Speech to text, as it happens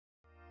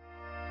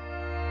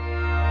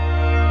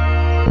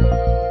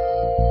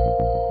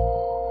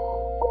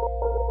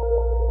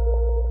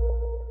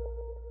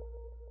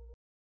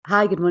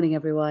Hi, good morning,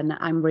 everyone.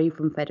 I'm Ree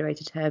from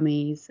Federated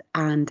Hermes,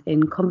 and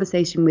in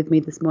conversation with me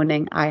this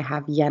morning, I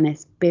have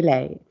Yanis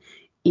Bile,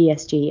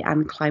 ESG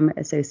and Climate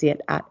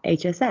Associate at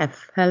HSF.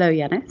 Hello,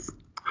 Yanis.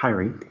 Hi,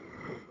 Ree.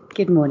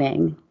 Good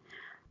morning.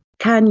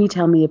 Can you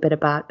tell me a bit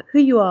about who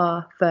you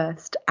are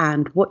first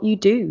and what you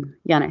do,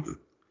 Yanis?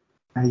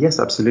 Yes,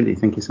 absolutely.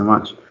 Thank you so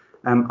much.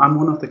 I'm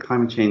one of the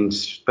climate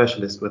change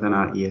specialists within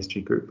our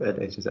ESG group at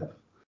HSF.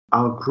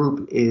 Our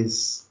group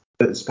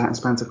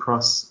spans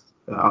across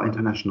our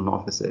international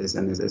offices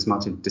and is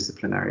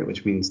multidisciplinary,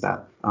 which means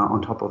that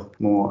on top of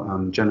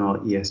more general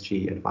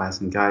ESG advice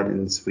and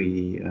guidance,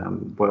 we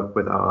work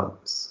with our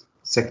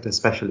sector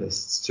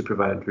specialists to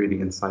provide really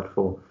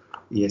insightful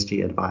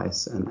ESG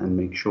advice and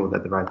make sure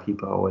that the right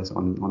people are always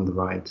on the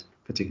right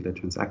particular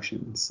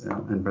transactions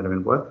and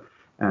relevant work.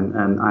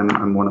 And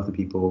I'm one of the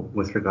people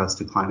with regards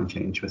to climate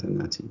change within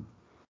that team.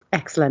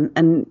 Excellent.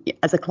 And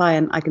as a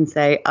client, I can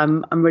say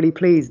I'm really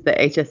pleased that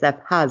HSF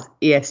has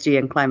ESG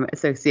and Climate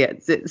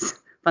Associates. It's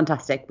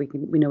fantastic.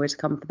 We know where to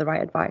come for the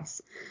right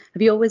advice.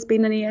 Have you always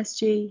been an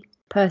ESG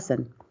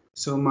person?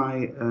 So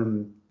my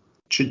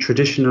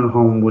traditional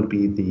home would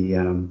be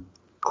the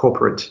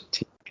corporate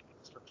team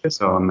structure.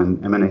 So I'm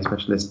an M&A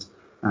specialist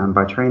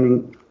by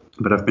training,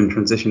 but I've been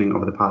transitioning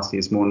over the past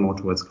years more and more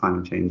towards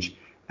climate change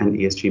and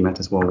ESG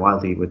matters more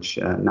widely, which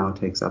now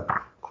takes up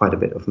quite a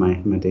bit of my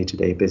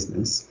day-to-day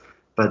business,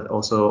 but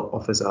also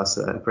offers us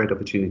a great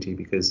opportunity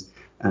because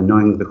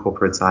knowing the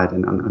corporate side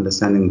and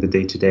understanding the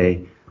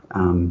day-to-day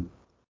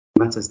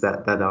matters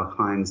that our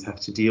clients have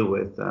to deal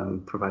with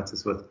provides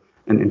us with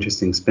an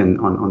interesting spin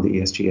on the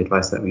ESG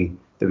advice that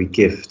we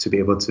give to be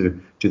able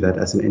to do that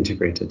as an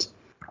integrated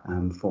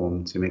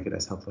form to make it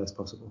as helpful as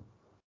possible.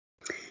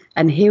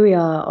 And here we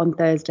are on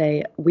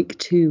Thursday, week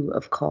 2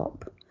 of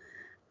COP.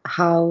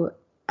 How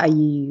are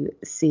you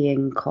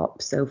seeing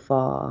COP so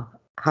far?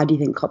 How do you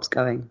think COP's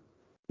going?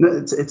 No,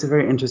 it's a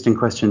very interesting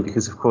question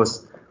because, of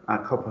course,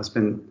 COP has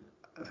been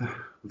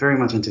very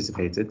much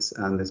anticipated,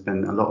 and there's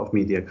been a lot of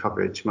media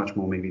coverage, much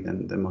more maybe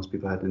than most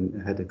people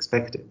had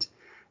expected.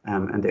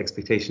 And the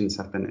expectations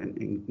have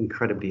been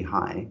incredibly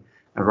high,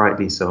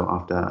 rightly so,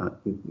 after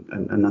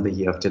another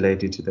year of delay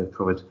due to the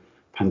COVID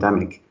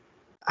pandemic.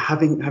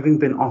 Having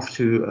been off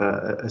to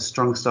a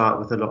strong start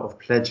with a lot of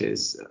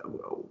pledges,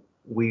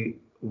 we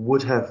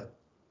would have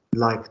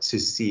liked to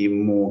see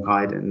more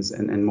guidance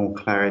and more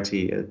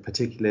clarity,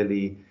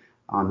 particularly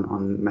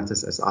on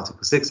matters as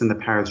Article 6 in the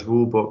Paris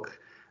Rulebook,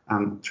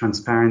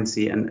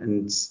 transparency,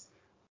 and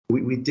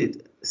we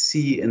did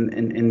see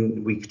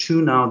in week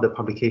 2 now the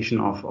publication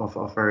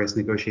of various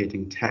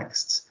negotiating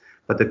texts,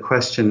 but the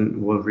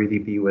question will really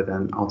be whether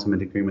an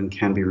ultimate agreement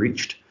can be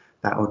reached.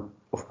 That would,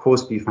 of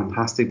course, be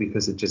fantastic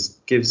because it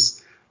just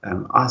gives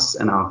us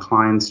and our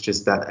clients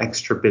just that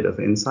extra bit of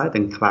insight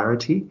and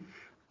clarity,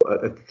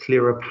 a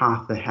clearer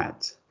path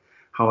ahead.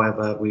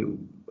 However,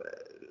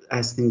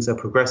 as things are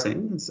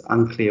progressing, it's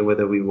unclear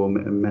whether we will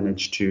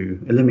manage to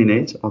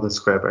eliminate all the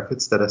square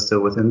brackets that are still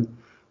within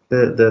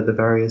the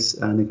various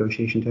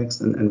negotiation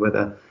texts and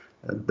whether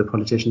the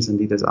politicians and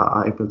leaders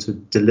are able to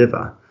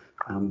deliver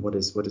what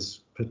is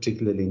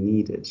particularly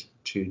needed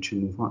to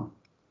move on.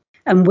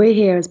 And we're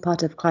here as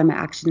part of Climate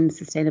Action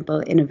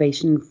Sustainable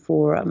Innovation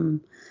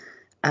Forum,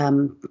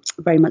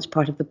 very much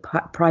part of the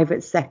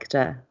private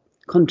sector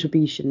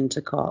contribution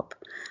to COP.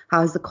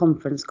 How's the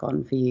conference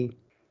gone for you?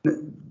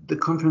 The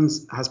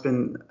conference has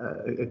been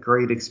a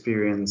great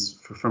experience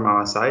from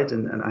our side,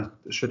 and I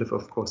should have,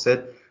 of course,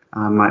 said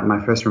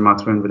my first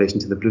remarks were in relation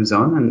to the Blue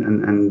Zone,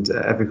 and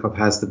every COP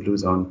has the Blue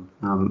Zone,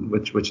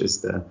 which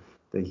is the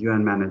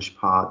UN managed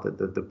part,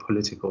 the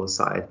political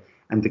side,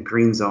 and the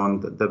Green Zone,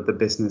 the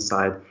business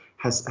side,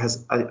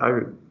 has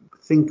I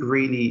think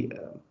really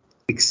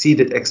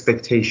exceeded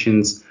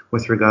expectations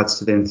with regards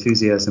to the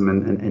enthusiasm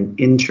and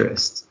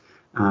interest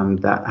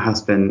that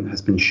has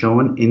been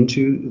shown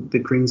into the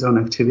Green Zone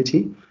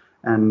activity.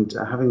 And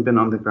having been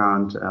on the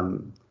ground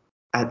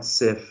at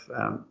SIF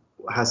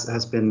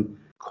has been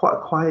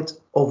quite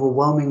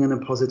overwhelming in a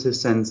positive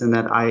sense, in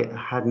that I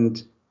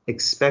hadn't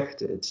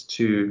expected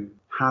to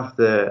have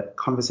the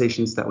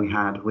conversations that we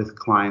had with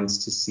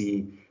clients to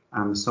see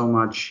so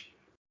much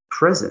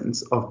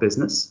presence of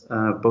business,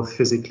 both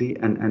physically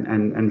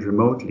and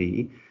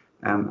remotely,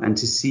 and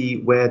to see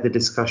where the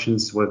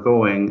discussions were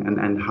going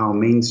and how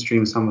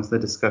mainstream some of the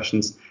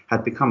discussions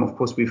had become. Of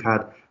course, we've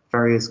had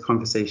various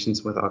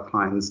conversations with our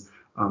clients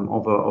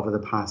over the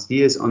past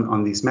years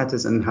on these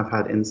matters and have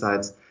had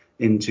insights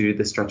into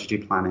the strategy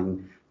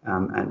planning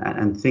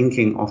and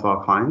thinking of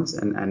our clients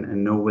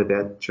and know where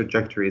their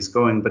trajectory is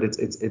going. But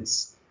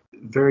it's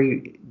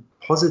very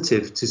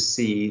positive to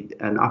see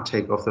an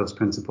uptake of those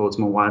principles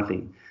more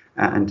widely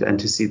and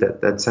to see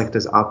that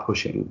sectors are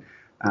pushing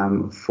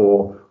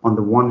for, on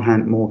the one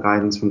hand, more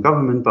guidance from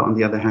government, but on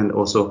the other hand,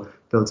 also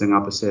building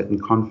up a certain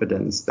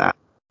confidence that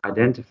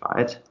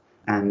identified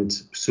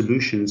and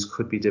solutions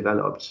could be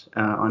developed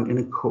in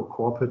a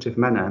cooperative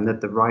manner, and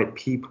that the right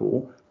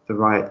people, the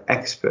right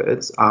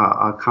experts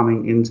are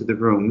coming into the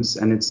rooms,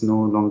 and it's no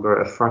longer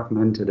a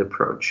fragmented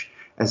approach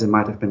as it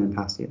might have been in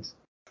past years.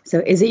 So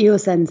is it your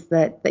sense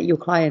that your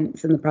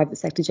clients in the private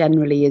sector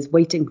generally is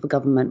waiting for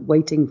government,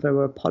 waiting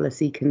for a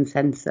policy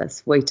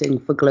consensus, waiting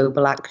for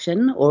global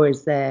action, or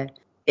is there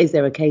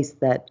a case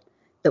that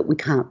we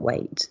can't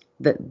wait,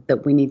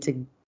 that we need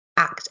to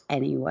act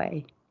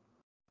anyway?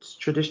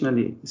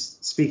 Traditionally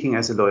speaking,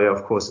 as a lawyer,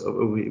 of course,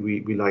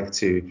 we like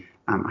to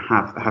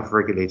have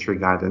regulatory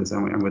guidance,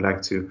 and we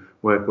like to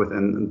work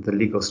within the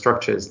legal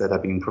structures that are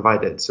being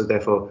provided. So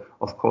therefore,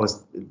 of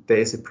course, there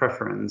is a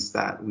preference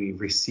that we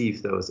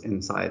receive those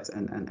insights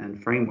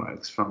and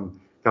frameworks from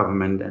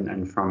government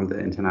and from the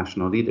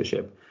international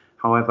leadership.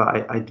 However,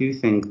 I do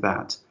think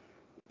that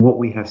what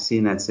we have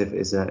seen at SIF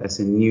is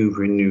a new,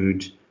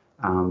 renewed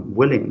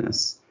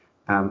willingness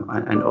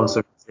and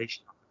also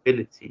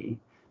ability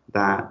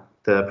that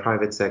the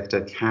private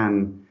sector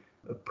can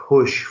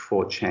push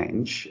for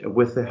change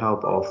with the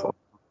help of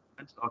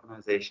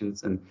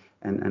organizations and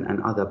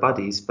other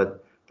bodies,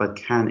 but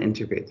can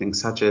integrate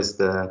things such as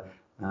the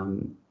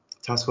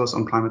Task Force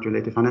on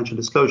Climate-Related Financial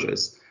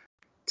Disclosures,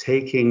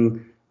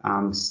 taking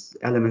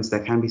elements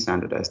that can be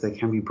standardized, that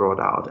can be brought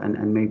out,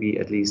 and maybe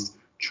at least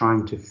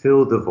trying to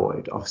fill the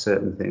void of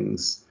certain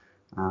things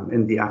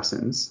in the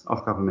absence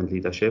of government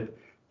leadership,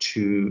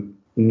 to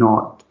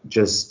not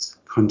just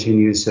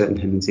continue a certain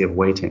tendency of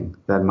waiting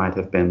that might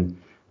have been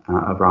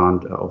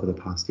around over the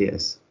past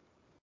years.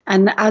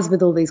 And as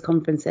with all these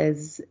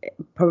conferences,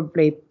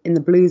 probably in the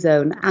Blue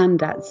Zone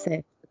and at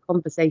SIF, the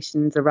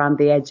conversations around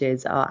the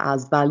edges are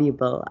as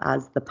valuable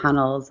as the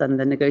panels and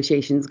the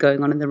negotiations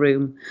going on in the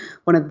room.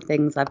 One of the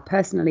things I've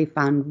personally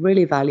found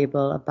really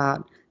valuable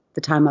about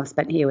the time I've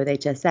spent here with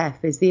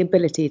HSF is the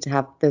ability to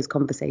have those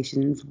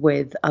conversations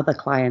with other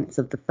clients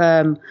of the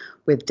firm,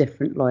 with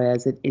different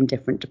lawyers in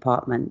different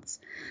departments.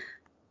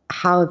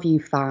 How have you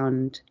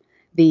found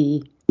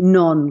the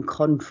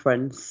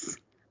non-conference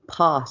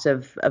part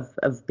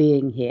of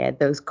being here,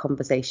 those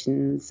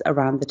conversations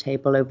around the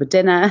table over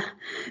dinner,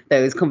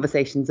 those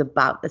conversations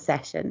about the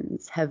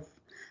sessions? Have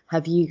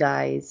you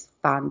guys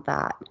found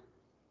that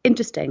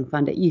interesting,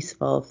 found it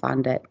useful,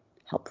 found it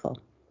helpful?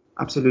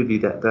 Absolutely,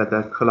 that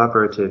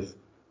collaborative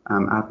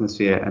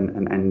atmosphere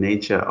and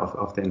nature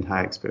of the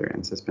entire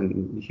experience has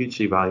been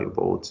hugely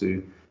valuable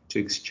to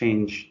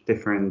exchange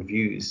different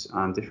views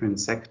on different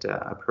sector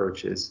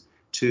approaches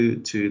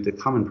to the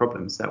common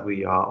problems that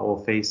we are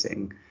all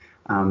facing,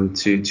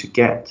 to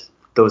get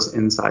those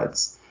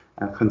insights,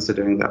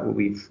 considering that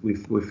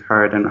we've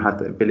heard and had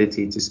the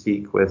ability to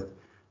speak with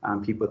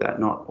people that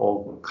not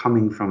all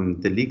coming from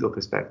the legal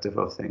perspective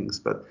of things,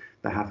 but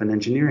that have an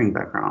engineering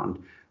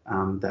background,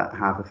 that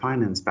have a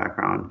finance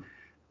background.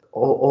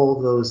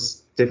 All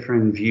those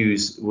different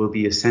views will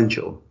be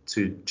essential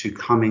to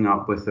coming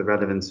up with the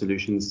relevant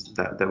solutions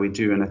that we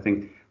do. And I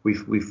think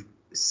we've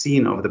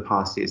seen over the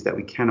past years that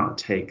we cannot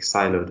take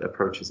siloed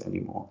approaches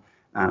anymore,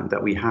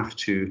 that we have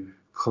to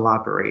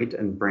collaborate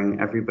and bring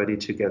everybody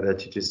together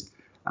to just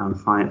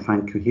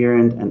find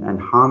coherent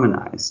and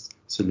harmonized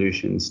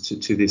solutions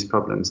to these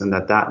problems, and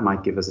that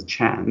might give us a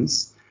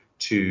chance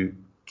to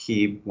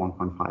keep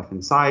 1.5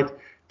 inside,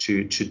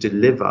 to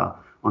deliver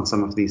on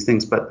some of these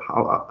things. But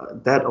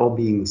that all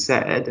being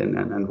said,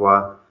 and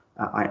while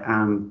I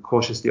am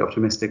cautiously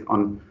optimistic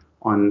on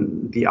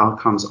the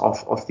outcomes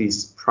of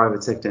these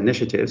private sector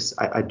initiatives,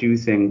 I do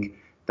think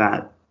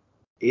that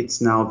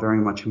it's now very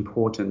much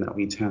important that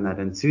we turn that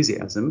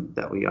enthusiasm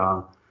that we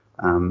are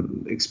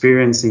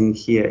experiencing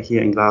here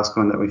in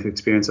Glasgow and that we've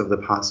experienced over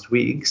the past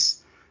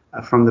weeks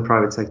from the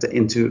private sector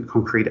into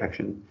concrete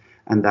action,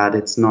 and that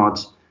it's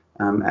not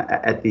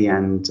at the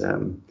end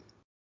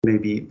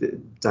maybe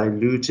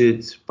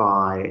diluted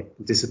by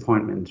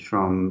disappointment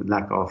from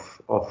lack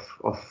of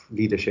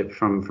leadership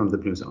from the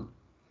Blue Zone.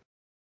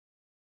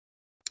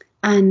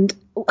 And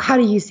how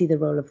do you see the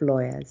role of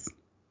lawyers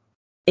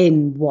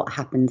in what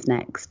happens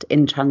next,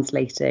 in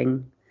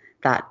translating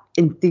that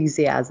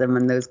enthusiasm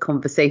and those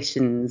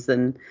conversations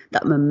and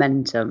that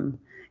momentum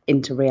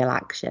into real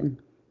action?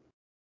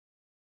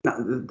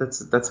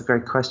 That's a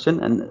great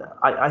question, and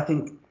I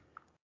think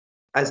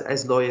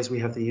as lawyers we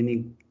have the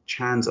unique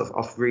chance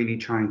of really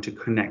trying to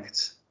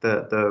connect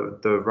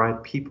the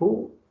right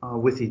people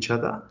with each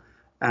other,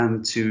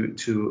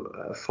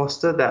 to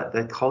foster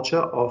that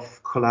culture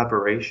of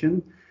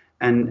collaboration,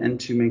 and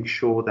to make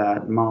sure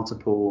that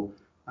multiple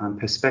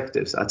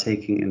perspectives are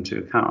taken into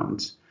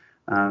account,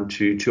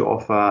 to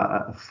offer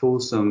a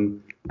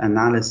fulsome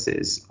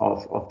analysis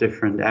of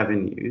different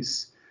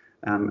avenues,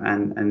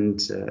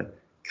 and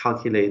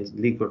calculate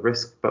legal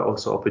risk but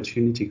also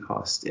opportunity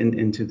cost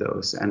into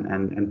those,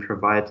 and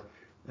provide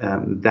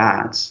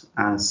that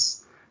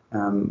as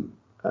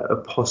a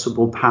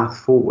possible path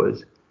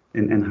forward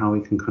in how we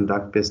can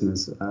conduct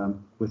business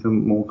with a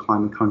more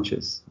climate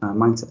conscious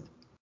mindset.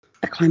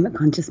 A climate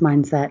conscious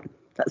mindset.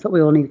 That's what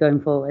we all need going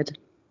forward.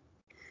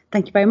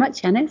 Thank you very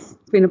much, Yanis.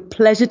 It's been a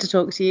pleasure to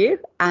talk to you,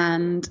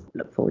 and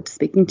look forward to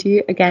speaking to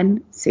you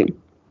again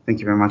soon. Thank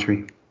you very much,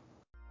 Ree.